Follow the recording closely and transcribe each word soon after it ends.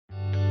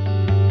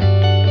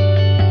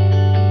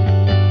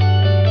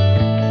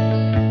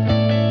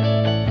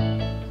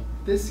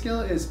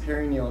is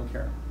Perineal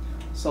Care.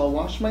 So I'll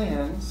wash my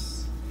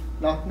hands.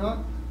 Knock knock.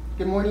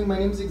 Good morning, my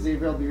name is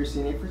Xavier. I'll be your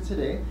CNA for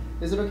today.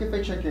 Is it okay if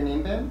I check your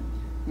name, Ben?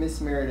 Miss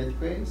Meredith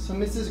Gray. So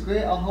Mrs.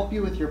 Gray, I'll help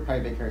you with your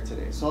private care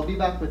today. So I'll be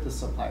back with the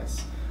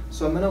supplies.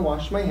 So I'm gonna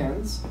wash my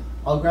hands.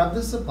 I'll grab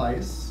the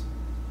supplies.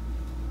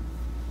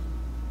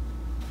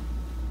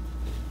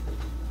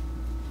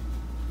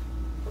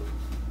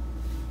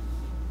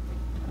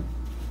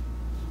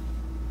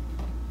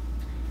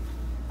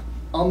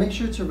 I'll make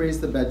sure to raise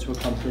the bed to a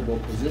comfortable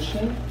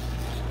position,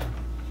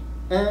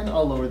 and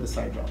I'll lower the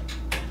side drop.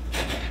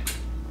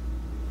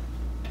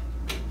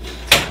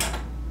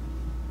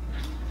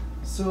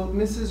 So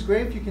Mrs.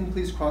 Gray, if you can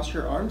please cross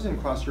your arms and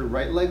cross your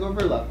right leg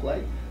over left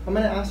leg. I'm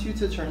going to ask you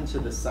to turn to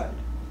the side.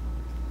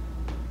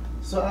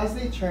 So as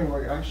they turn,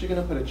 we're actually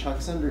going to put a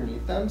Chux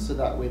underneath them so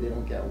that way they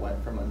don't get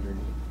wet from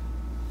underneath.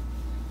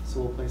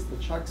 So we'll place the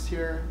Chux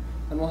here,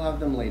 and we'll have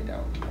them laid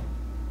down.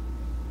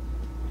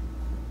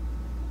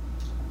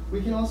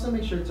 We can also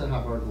make sure to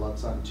have our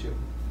gloves on too.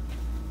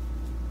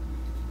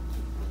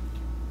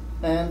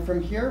 And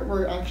from here,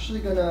 we're actually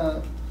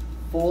gonna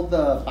fold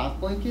the bath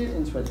blanket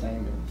into a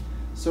diamond.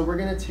 So we're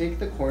gonna take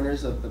the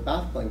corners of the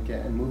bath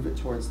blanket and move it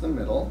towards the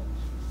middle.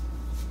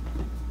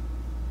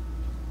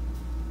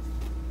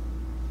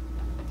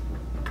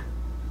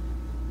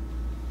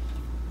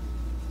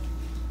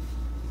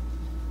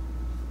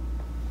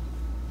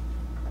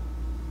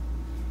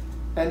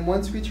 And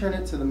once we turn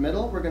it to the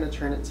middle, we're gonna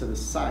turn it to the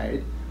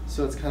side.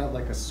 So it's kind of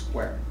like a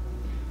square.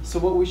 So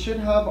what we should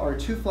have are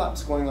two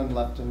flaps going on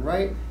left and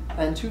right,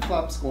 and two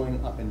flaps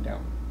going up and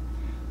down.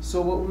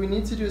 So what we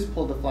need to do is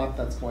pull the flap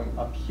that's going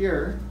up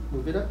here,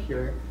 move it up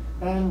here,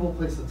 and we'll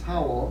place a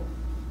towel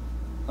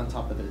on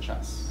top of their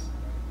chest.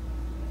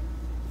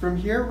 From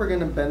here, we're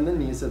gonna bend the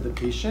knees of the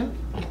patient.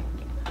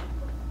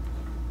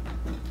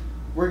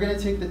 We're gonna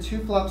take the two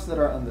flaps that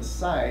are on the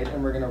side,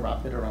 and we're gonna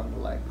wrap it around the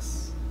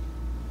legs.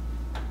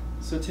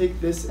 So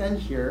take this end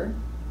here,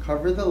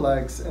 cover the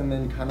legs, and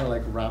then kind of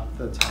like wrap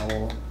the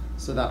towel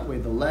so that way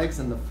the legs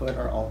and the foot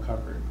are all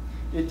covered.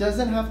 It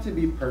doesn't have to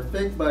be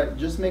perfect, but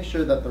just make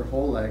sure that their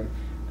whole leg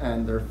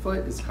and their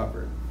foot is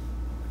covered.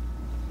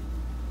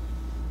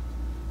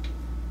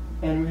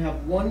 And we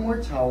have one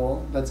more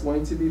towel that's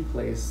going to be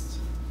placed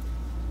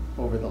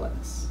over the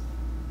legs.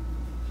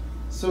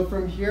 So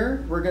from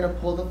here, we're gonna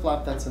pull the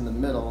flap that's in the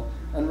middle,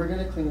 and we're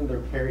gonna clean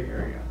their peri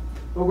area.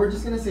 But we're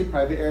just gonna say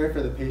private area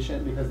for the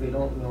patient because they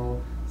don't know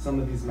some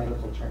of these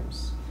medical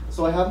terms.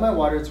 So I have my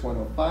water, it's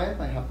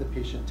 105. I have the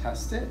patient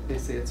test it. They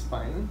say it's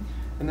fine.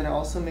 And then I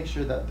also make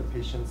sure that the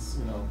patient's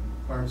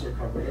arms are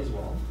covered as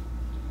well.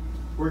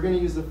 We're gonna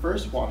use the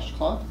first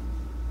washcloth.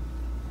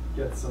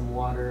 Get some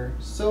water,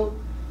 soap,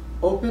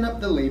 open up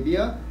the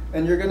labia,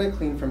 and you're gonna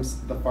clean from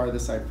the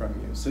farthest side from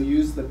you. So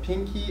use the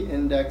pinky,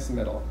 index,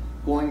 middle,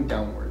 going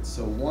downwards.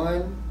 So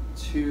 1,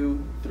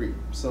 2, 3.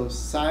 So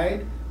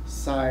side,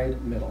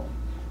 side, middle.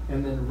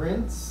 And then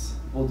rinse,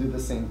 we'll do the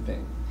same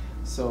thing.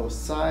 So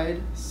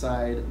side,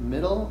 side,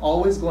 middle,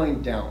 always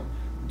going down.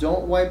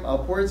 Don't wipe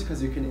upwards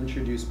because you can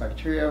introduce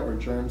bacteria or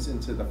germs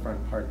into the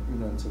front part,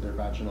 into their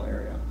vaginal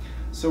area.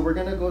 So we're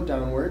gonna go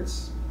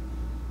downwards.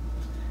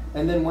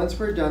 And then once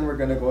we're done, we're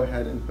gonna go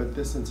ahead and put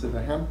this into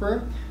the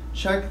hamper.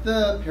 Check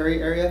the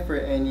peri area for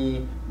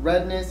any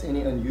redness,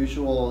 any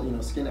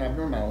unusual skin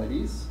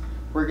abnormalities.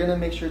 We're gonna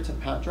make sure to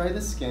pat dry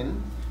the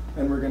skin,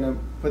 and we're gonna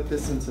put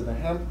this into the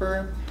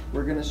hamper.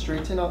 We're gonna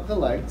straighten out the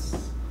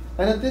legs.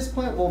 And at this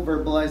point, we'll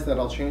verbalize that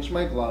I'll change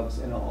my gloves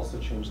and I'll also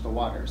change the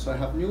water. So I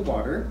have new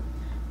water,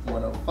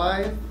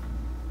 105.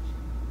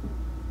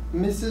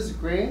 Mrs.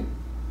 Gray,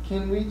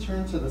 can we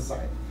turn to the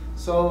side?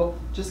 So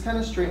just kind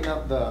of straighten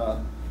out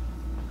the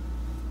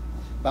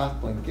bath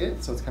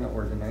blanket so it's kind of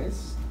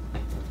organized.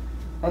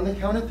 On the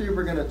count of 3,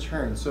 we're gonna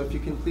turn. So if you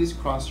can please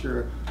cross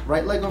your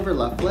right leg over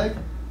left leg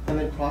and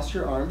then cross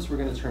your arms, we're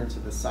gonna turn to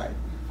the side.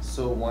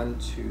 So 1,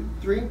 2,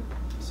 3.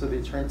 So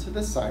they turn to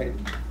the side.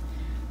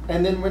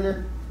 And then when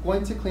you're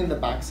going to clean the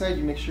backside,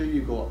 you make sure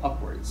you go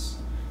upwards.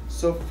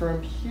 So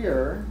from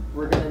here,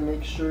 we're gonna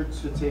make sure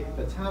to take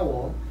the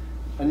towel,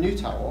 a new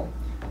towel,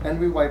 and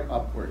we wipe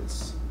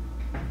upwards.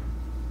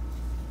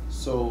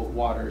 So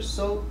water,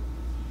 soap,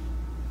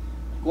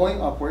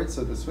 going upwards,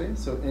 so this way,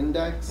 so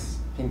index,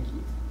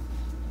 pinky.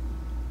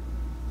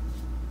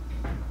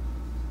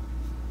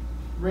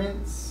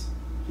 Rinse,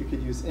 you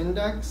could use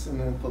index and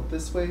then flip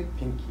this way,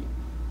 pinky.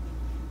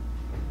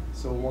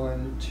 So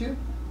 1, 2.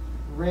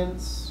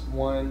 Rinse,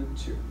 1,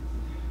 2.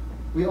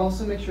 We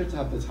also make sure to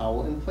have the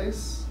towel in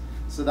place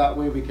so that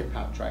way we could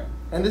pat dry.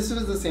 And this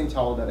is the same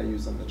towel that I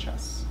use on the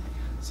chest.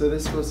 So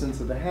this goes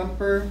into the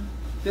hamper.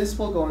 This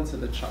will go into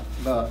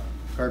the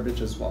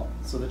garbage as well.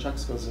 So the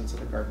Chux goes into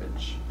the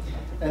garbage.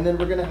 And then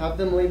we're gonna have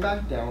them lay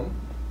back down.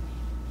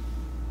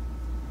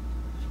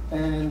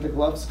 And the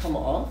gloves come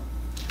off.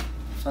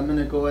 I'm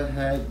gonna go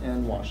ahead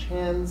and wash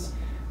hands.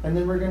 And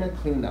then we're gonna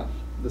clean up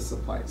the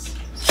supplies.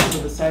 So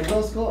the side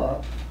rails go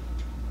up.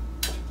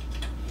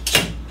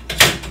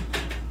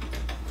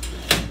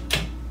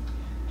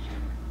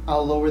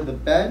 I'll lower the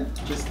bed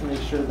just to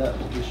make sure that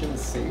the patient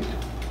is safe.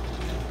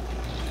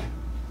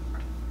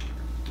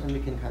 And we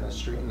can kind of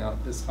straighten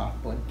out this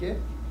half blanket.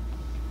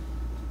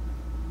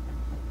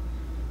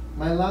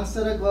 My last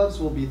set of gloves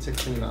will be to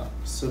clean up.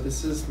 So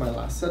this is my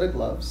last set of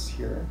gloves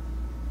here.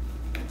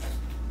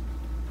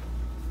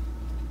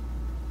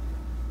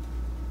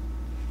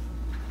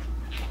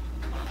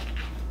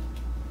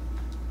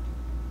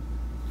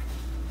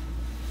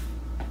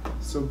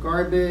 So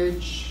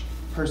garbage,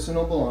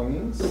 personal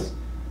belongings.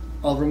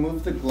 I'll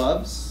remove the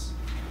gloves,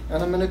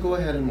 and I'm gonna go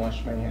ahead and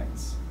wash my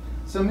hands.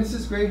 So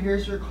Mrs. Gray,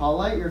 here's your call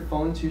light, your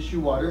phone,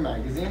 tissue, water,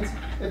 magazines.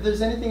 If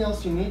there's anything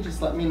else you need,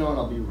 just let me know and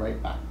I'll be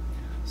right back.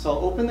 So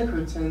I'll open the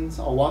curtains,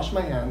 I'll wash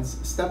my hands,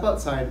 step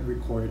outside,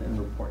 record, and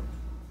report.